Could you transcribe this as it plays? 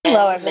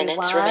Hello, 10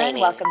 minutes everyone.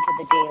 remaining. Welcome to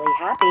the Daily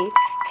Happy.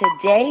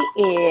 Today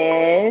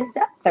is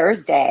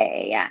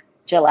Thursday,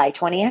 July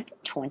 20th,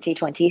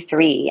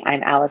 2023.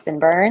 I'm Allison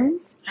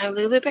Burns. I'm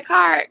Lulu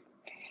Picard.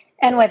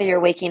 And whether you're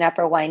waking up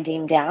or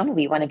winding down,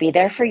 we want to be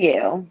there for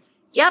you.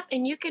 Yep,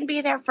 and you can be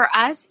there for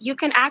us. You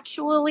can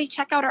actually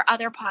check out our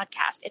other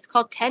podcast. It's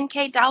called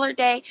 10K Dollar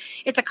Day.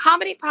 It's a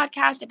comedy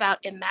podcast about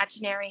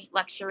imaginary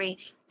luxury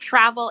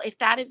travel. If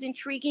that is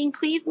intriguing,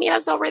 please meet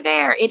us over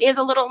there. It is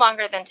a little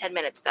longer than 10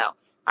 minutes, though.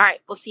 All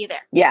right, we'll see you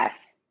there.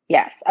 Yes.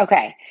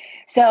 Okay.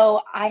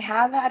 So I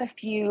have had a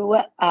few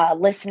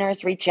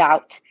listeners reach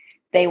out.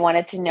 They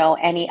wanted to know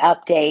any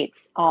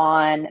updates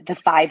on the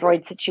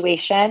fibroid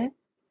situation.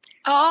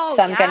 Oh,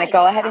 So I'm going to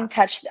go ahead and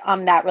touch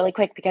on that really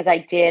quick because I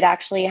did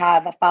actually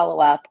have a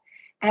follow-up.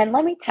 And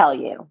let me tell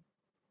you,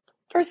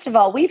 first of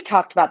all, we've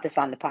talked about this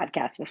on the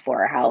podcast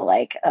before, how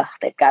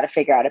they've got to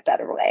figure out a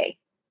better way,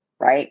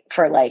 right?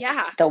 For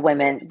the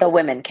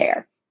women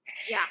care.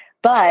 Yeah.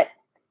 But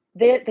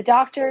the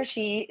doctor,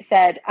 she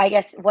said, I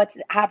guess what's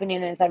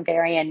happening is I'm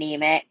very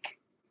anemic,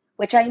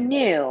 which I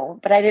knew,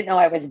 but I didn't know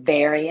I was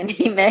very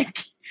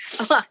anemic.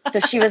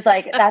 So she was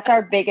like, that's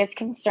our biggest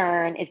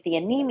concern is the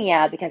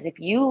anemia, because if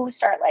you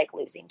start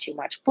losing too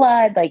much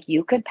blood,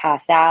 you could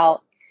pass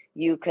out,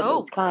 you could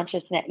lose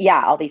consciousness.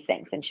 Yeah, all these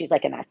things. And she's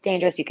like, and that's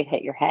dangerous. You could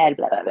hit your head,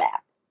 blah, blah, blah.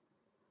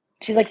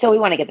 She's like, so we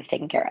want to get this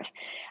taken care of.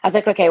 I was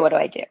like, okay, what do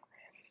I do?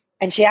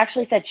 And she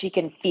actually said she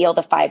can feel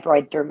the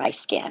fibroid through my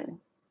skin,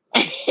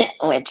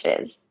 which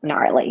is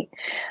gnarly.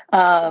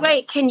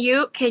 Wait, can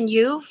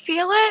you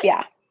feel it?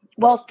 Yeah.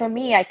 Well, for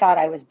me, I thought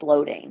I was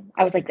bloating.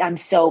 I was like, I'm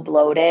so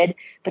bloated.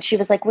 But she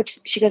was like,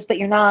 she goes, but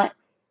you're not.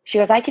 She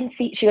goes, I can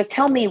see. She goes,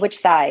 tell me which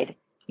side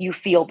you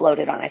feel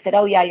bloated on. I said,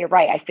 oh, yeah, you're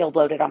right. I feel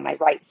bloated on my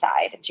right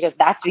side. And she goes,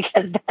 that's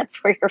because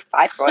that's where your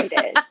fibroid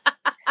is.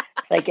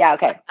 It's like, yeah,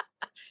 okay.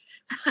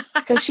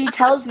 So she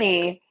tells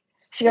me,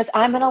 she goes,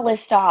 I'm going to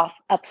list off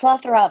a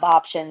plethora of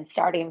options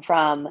starting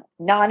from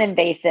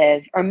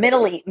non-invasive or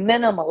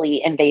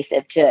minimally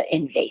invasive to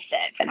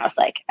invasive. And I was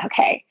like,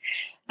 okay.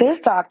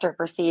 This doctor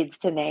proceeds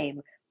to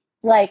name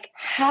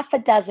half a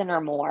dozen or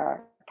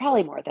more,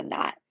 probably more than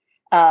that,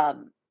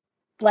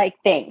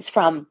 things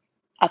from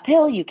a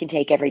pill you can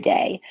take every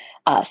day,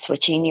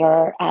 switching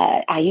your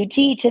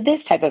IUD to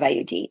this type of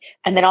IUD.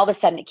 And then all of a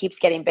sudden it keeps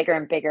getting bigger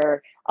and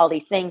bigger, all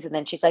these things. And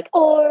then she's like,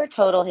 or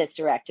total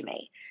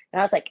hysterectomy. And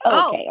I was like,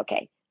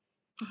 okay.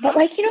 Mm-hmm.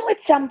 But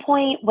at some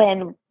point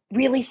when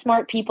really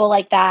smart people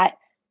like that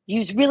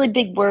use really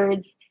big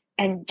words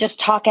and just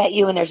talk at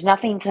you and there's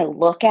nothing to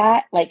look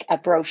at, like a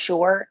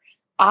brochure,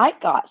 I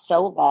got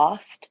so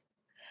lost.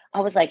 I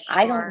was like, Sure.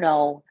 I don't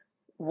know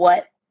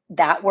what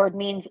that word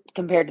means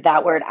compared to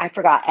that word. I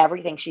forgot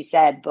everything she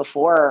said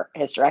before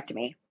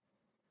hysterectomy.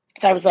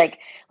 So I was like,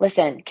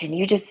 listen, can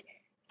you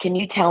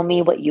tell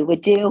me what you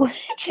would do?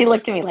 She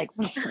looked at me like,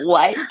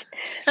 what?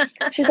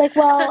 She's like,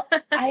 well,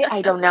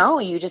 I don't know.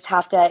 You just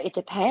have to, it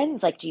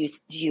depends. Do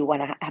you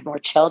want to have more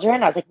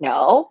children? I was like,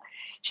 no.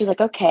 She's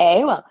like,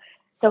 okay, well.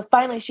 So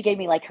finally she gave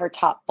me her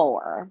top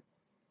 4.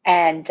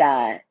 And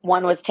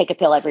one was take a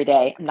pill every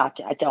day.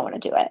 I don't want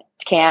to do it.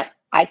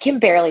 I can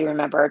barely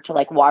remember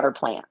to water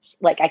plants.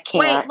 I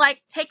can't. Wait,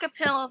 take a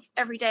pill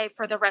every day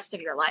for the rest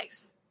of your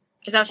life.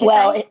 Is that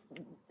what she's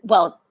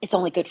saying? It's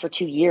only good for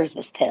 2 years,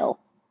 this pill.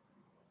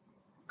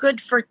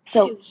 Good for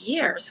 2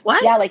 years?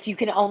 What? Yeah, you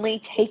can only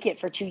take it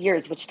for 2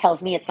 years, which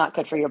tells me it's not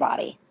good for your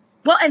body.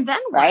 Well, and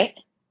then what?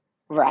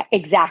 Right,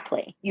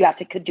 exactly. You have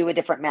to do a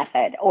different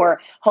method, or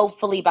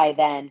hopefully by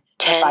then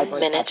 10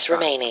 minutes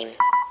remaining.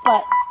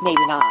 But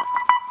maybe not.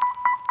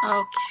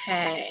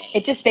 Okay.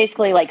 It just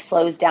basically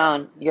slows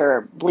down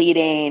your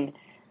bleeding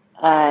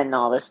and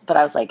all this. But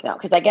I was like, no,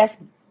 because I guess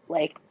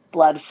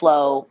blood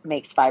flow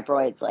makes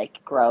fibroids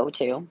grow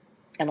too,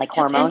 and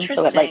hormones.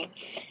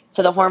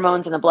 So the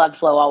hormones and the blood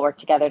flow all work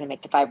together to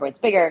make the fibroids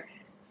bigger.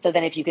 So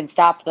then if you can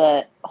stop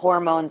the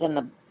hormones and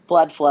the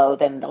blood flow,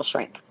 then they'll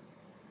shrink.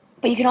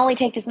 But you can only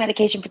take this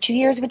medication for 2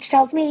 years, which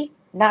tells me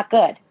not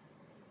good.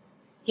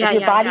 If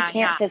your body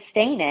can't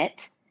sustain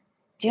it,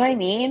 do you know what I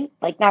mean?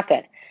 Not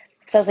good.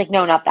 So I was like,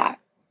 no, not that.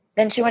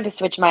 Then she went to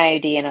switch my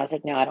IUD, and I was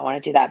like, no, I don't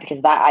want to do that because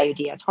that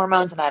IUD has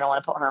hormones, and I don't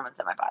want to put hormones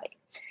in my body.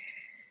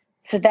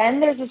 So then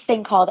there's this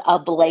thing called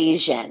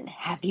ablation.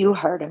 Have you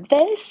heard of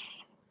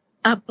this?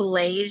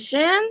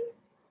 Ablation?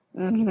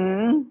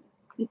 Mm-hmm.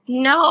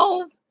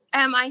 No.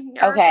 Am I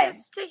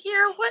nervous to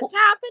hear what's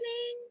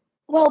happening?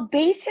 Well,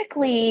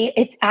 basically,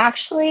 it's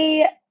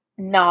actually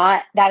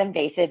not that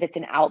invasive. It's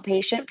an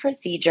outpatient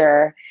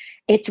procedure.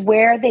 It's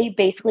where they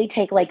basically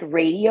take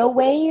radio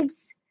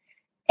waves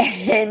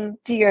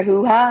into your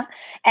hoo-ha,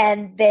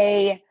 and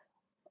they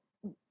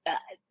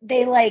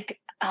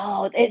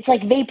it's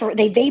vapor.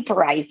 They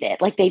vaporize it.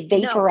 They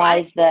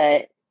vaporize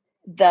the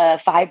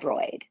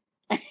fibroid.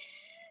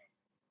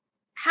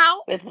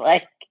 How? With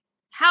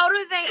how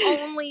do they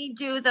only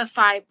do the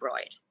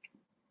fibroid?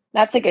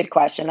 That's a good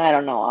question. I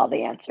don't know all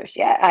the answers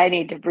yet. I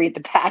need to read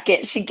the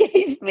packet she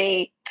gave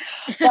me.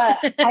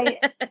 But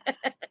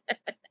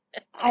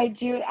I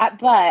do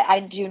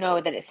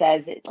know that it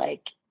says it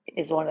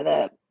is one of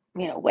the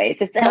ways.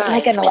 It's like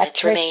 5 an minutes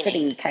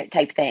electricity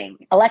type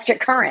thing. Electric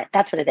current.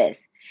 That's what it is.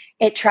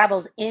 It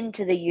travels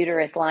into the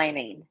uterus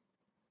lining.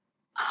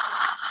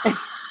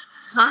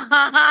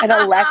 An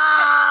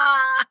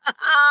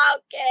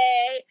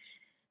Okay.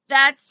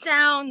 That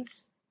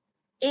sounds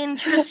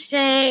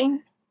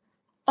interesting.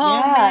 Oh,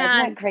 yeah, man.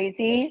 isn't that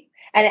crazy?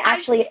 And it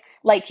actually,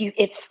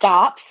 it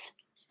stops,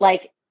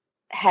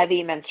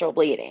 heavy menstrual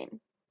bleeding,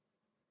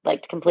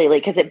 completely,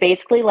 because it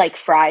basically,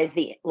 fries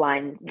the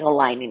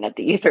lining of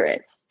the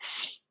uterus.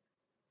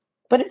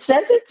 But it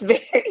says it's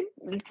very,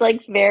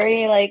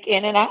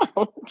 in and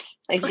out.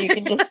 You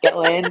can just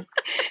go in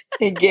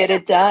and get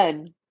it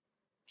done.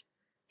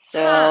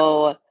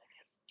 So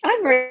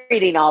I'm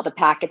reading all the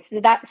packets.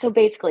 So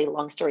basically,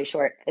 long story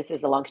short, this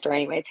is a long story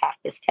anyway. It's half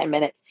this 10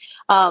 minutes.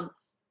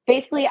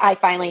 Basically, I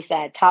finally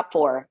said top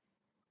 4,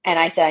 and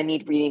I said I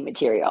need reading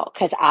material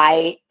because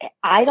I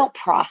don't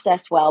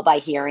process well by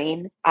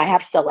hearing. I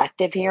have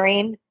selective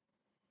hearing.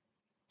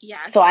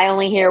 Yes. So I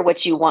only hear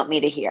what you want me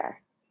to hear.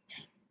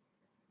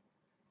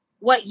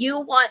 What you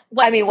want?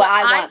 What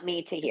I want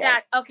me to hear.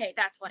 Okay,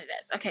 that's what it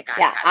is. Okay, got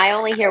it. Yeah, I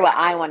only hear what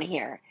I want to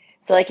hear.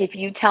 So, if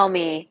you tell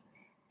me,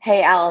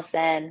 hey,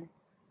 Allison,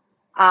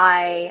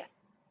 I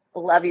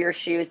love your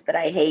shoes, but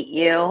I hate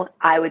you,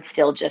 I would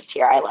still just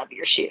hear I love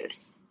your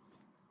shoes.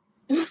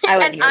 I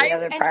wouldn't hear the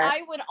other part. And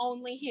I would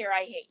only hear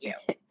I hate you.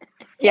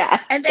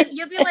 Yeah. And then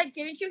you'd be like,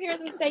 didn't you hear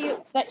them say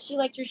that she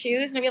liked your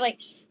shoes? And I'd be like,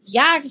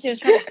 yeah, because she was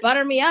trying to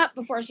butter me up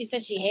before she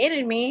said she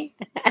hated me.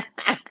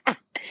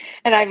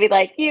 And I'd be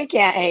like, you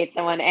can't hate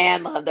someone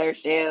and love their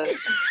shoes.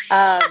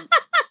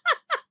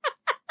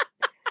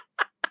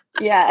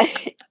 Yeah.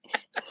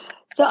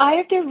 So I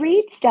have to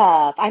read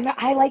stuff.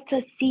 I like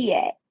to see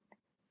it.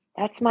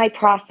 That's my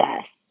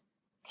process.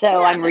 So yeah,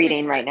 I'm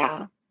reading right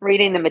now.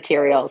 Reading the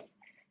materials.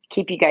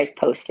 Keep you guys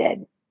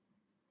posted.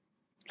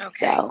 Okay.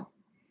 So,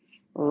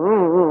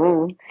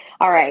 all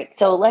right.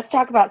 So let's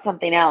talk about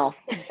something else.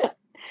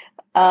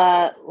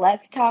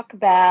 Let's talk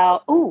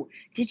about,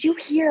 did you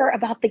hear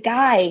about the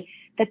guy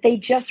that they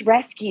just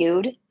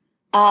rescued?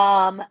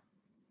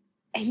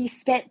 He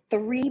spent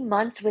 3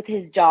 months with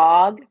his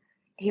dog.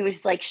 He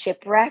was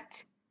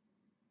shipwrecked.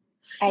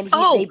 And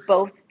they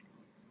both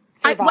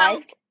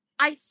survived.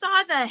 I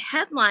saw the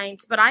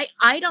headlines, but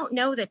I don't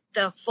know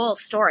the full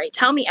story.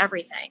 Tell me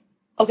everything.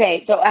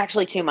 Okay, so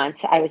actually 2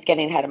 months. I was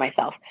getting ahead of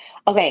myself.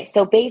 Okay,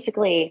 so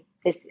basically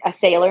a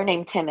sailor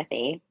named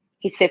Timothy,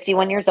 he's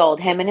 51 years old,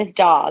 him and his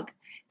dog,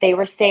 they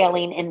were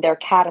sailing in their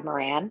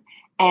catamaran,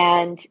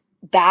 and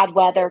bad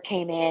weather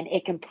came in.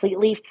 It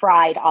completely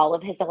fried all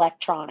of his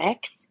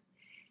electronics,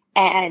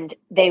 and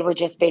they were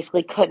just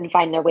basically couldn't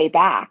find their way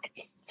back.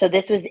 So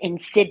this was in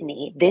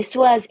Sydney. This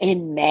was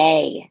in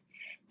May.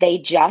 They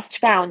just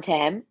found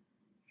him,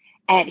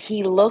 and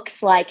he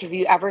looks like, have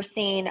you ever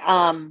seen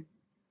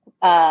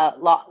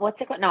what's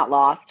it called? Not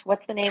Lost.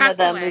 What's the name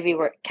Castaway. of the movie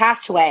where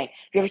Castaway? Have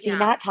you ever seen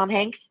that? Tom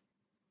Hanks?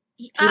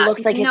 He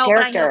looks like his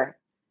character.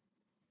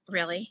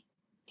 Really?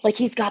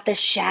 He's got this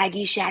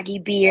shaggy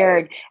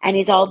beard, and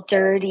he's all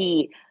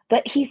dirty.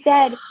 But he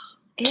said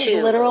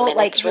his literal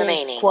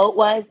his quote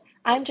was,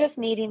 "I'm just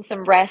needing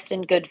some rest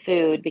and good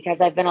food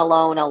because I've been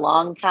alone a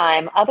long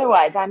time.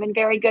 Otherwise, I'm in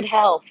very good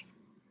health."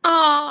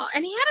 Oh,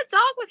 and he had a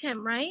dog with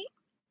him, right?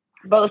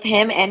 Both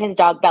him and his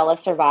dog Bella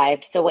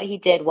survived. So what he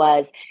did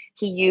was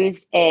he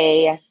used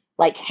a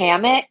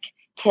hammock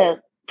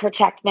to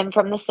protect them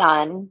from the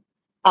sun.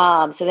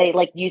 So they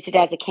used it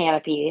as a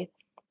canopy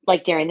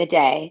during the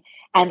day,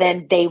 and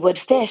then they would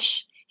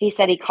fish. He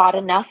said he caught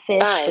enough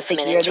fish with the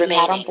gear that he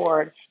had on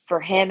board for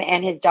him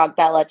and his dog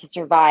Bella to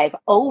survive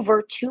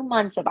over 2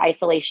 months of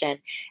isolation.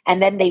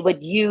 And then they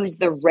would use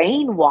the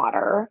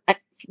rainwater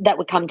that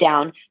would come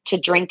down to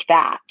drink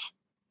that.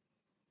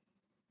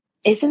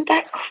 Isn't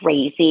that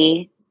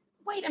crazy?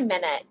 Wait a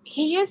minute.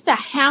 He used a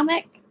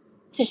hammock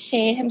to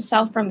shade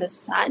himself from the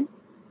sun?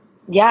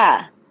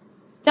 Yeah.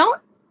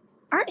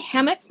 Aren't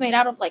hammocks made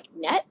out of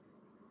net?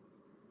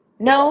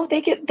 No,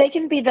 they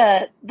can be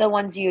the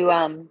ones you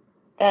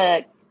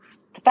the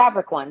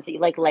fabric ones that you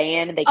lay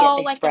in and they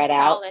spread the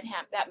out. Solid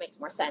that makes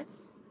more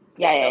sense.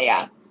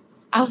 Yeah.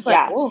 I was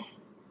like, oh,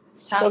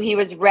 it's tough. So he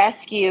was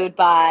rescued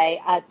by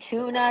a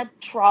tuna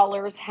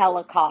trawler's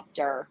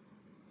helicopter.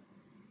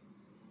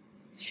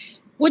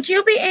 Would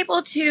you be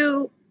able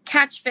to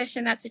catch fish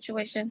in that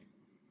situation?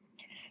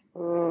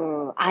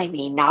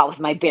 Not with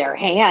my bare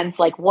hands.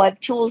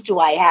 What tools do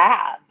I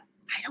have?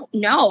 I don't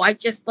know. I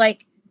just at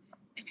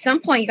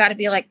some point you got to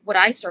be like, would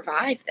I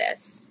survive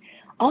this?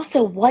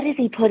 Also, what is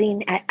he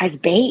putting as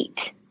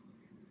bait?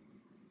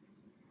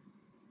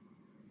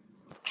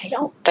 I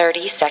don't.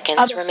 30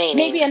 seconds remaining.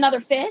 Maybe another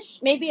fish.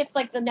 Maybe it's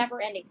the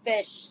never-ending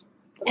fish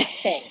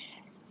thing.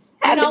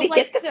 How did he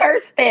get the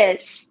first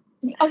fish?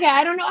 Okay,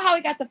 I don't know how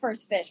he got the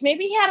first fish.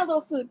 Maybe he had a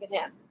little food with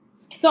him.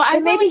 So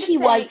maybe he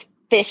was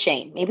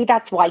fishing. Maybe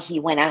that's why he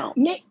went out.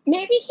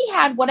 Maybe he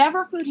had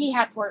whatever food he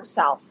had for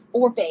himself,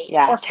 or bait.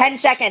 Yeah, or 10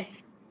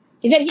 seconds.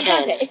 And then he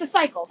does 10, it. It's a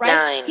cycle,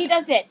 right? 9, He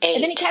does it. 8,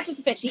 And then he catches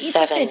a fish. He eats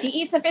 7, a fish.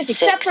 He eats a fish,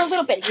 6, except for a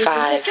little bit. He uses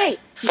 5, a bait.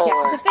 He 4,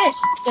 catches a fish.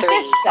 The 3,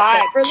 fish,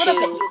 except for a little 2,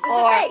 bit. He uses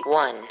a bait.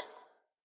 1.